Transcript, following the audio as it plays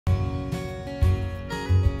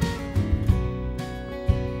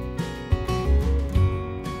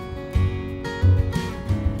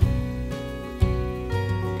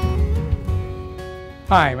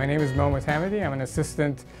Hi, my name is Motamedi. I'm an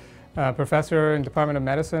assistant professor in Department of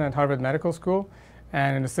Medicine at Harvard Medical School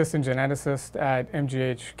and an assistant geneticist at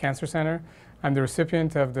MGH Cancer Center. I'm the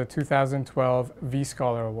recipient of the 2012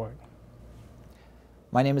 V-Scholar Award.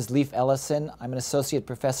 My name is Leif Ellisen. I'm an associate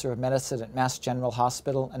professor of medicine at Mass General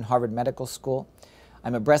Hospital and Harvard Medical School.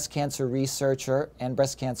 I'm a breast cancer researcher and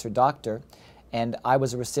breast cancer doctor, and I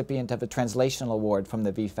was a recipient of a Translational Award from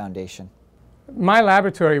the V Foundation. My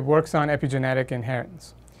laboratory works on epigenetic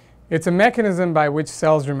inheritance. It's a mechanism by which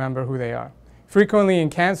cells remember who they are. Frequently in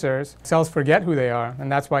cancers, cells forget who they are, and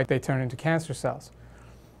that's why they turn into cancer cells.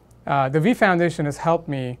 The V Foundation has helped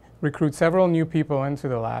me recruit several new people into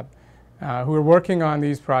the lab who are working on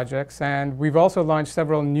these projects, and we've also launched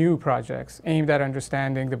several new projects aimed at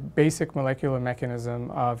understanding the basic molecular mechanism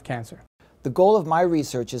of cancer. The goal of my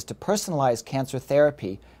research is to personalize cancer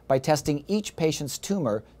therapy by testing each patient's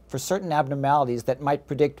tumor for certain abnormalities that might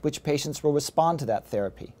predict which patients will respond to that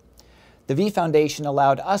therapy. The V Foundation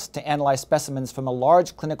allowed us to analyze specimens from a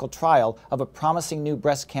large clinical trial of a promising new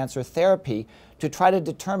breast cancer therapy to try to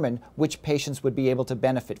determine which patients would be able to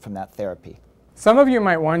benefit from that therapy. Some of you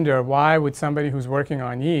might wonder, why would somebody who's working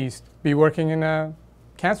on yeast be working in a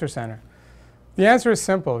cancer center? The answer is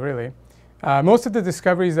simple, really. Most of the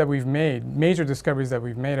discoveries that we've made, major discoveries that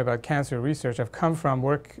we've made about cancer research, have come from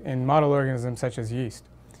work in model organisms such as yeast.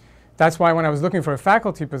 That's why when I was looking for a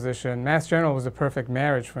faculty position, Mass General was a perfect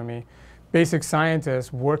marriage for me. Basic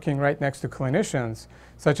scientists working right next to clinicians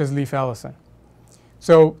such as Leif Ellisen.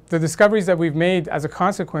 So the discoveries that we've made as a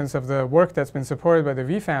consequence of the work that's been supported by the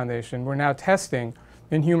V Foundation, we're now testing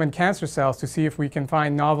in human cancer cells to see if we can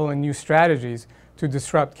find novel and new strategies to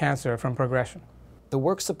disrupt cancer from progression. The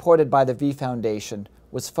work supported by the V Foundation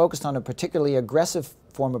was focused on a particularly aggressive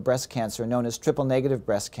form of breast cancer known as triple-negative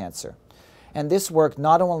breast cancer. And this work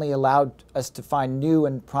not only allowed us to find new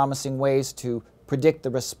and promising ways to predict the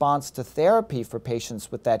response to therapy for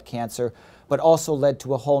patients with that cancer, but also led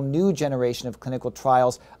to a whole new generation of clinical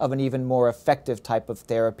trials of an even more effective type of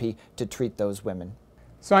therapy to treat those women.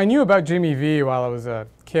 So I knew about Jimmy V while I was a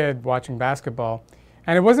kid watching basketball,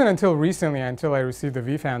 and it wasn't until recently, until I received the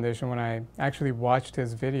V Foundation, when I actually watched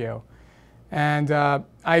his video. And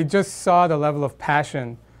I just saw the level of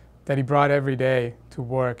passion that he brought every day to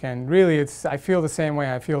work, and really I feel the same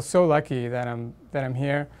way. I feel so lucky that I'm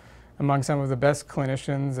here among some of the best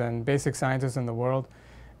clinicians and basic scientists in the world.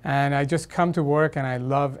 And I just come to work and I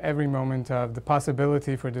love every moment of the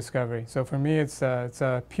possibility for discovery. So for me, it's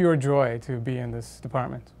a pure joy to be in this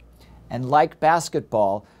department. And like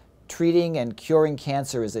basketball, treating and curing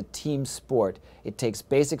cancer is a team sport. It takes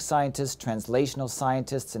basic scientists, translational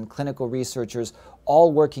scientists, and clinical researchers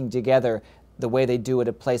all working together the way they do at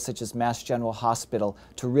a place such as Mass General Hospital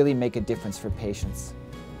to really make a difference for patients.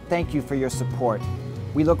 Thank you for your support.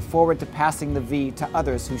 We look forward to passing the V to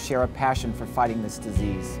others who share a passion for fighting this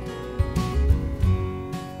disease.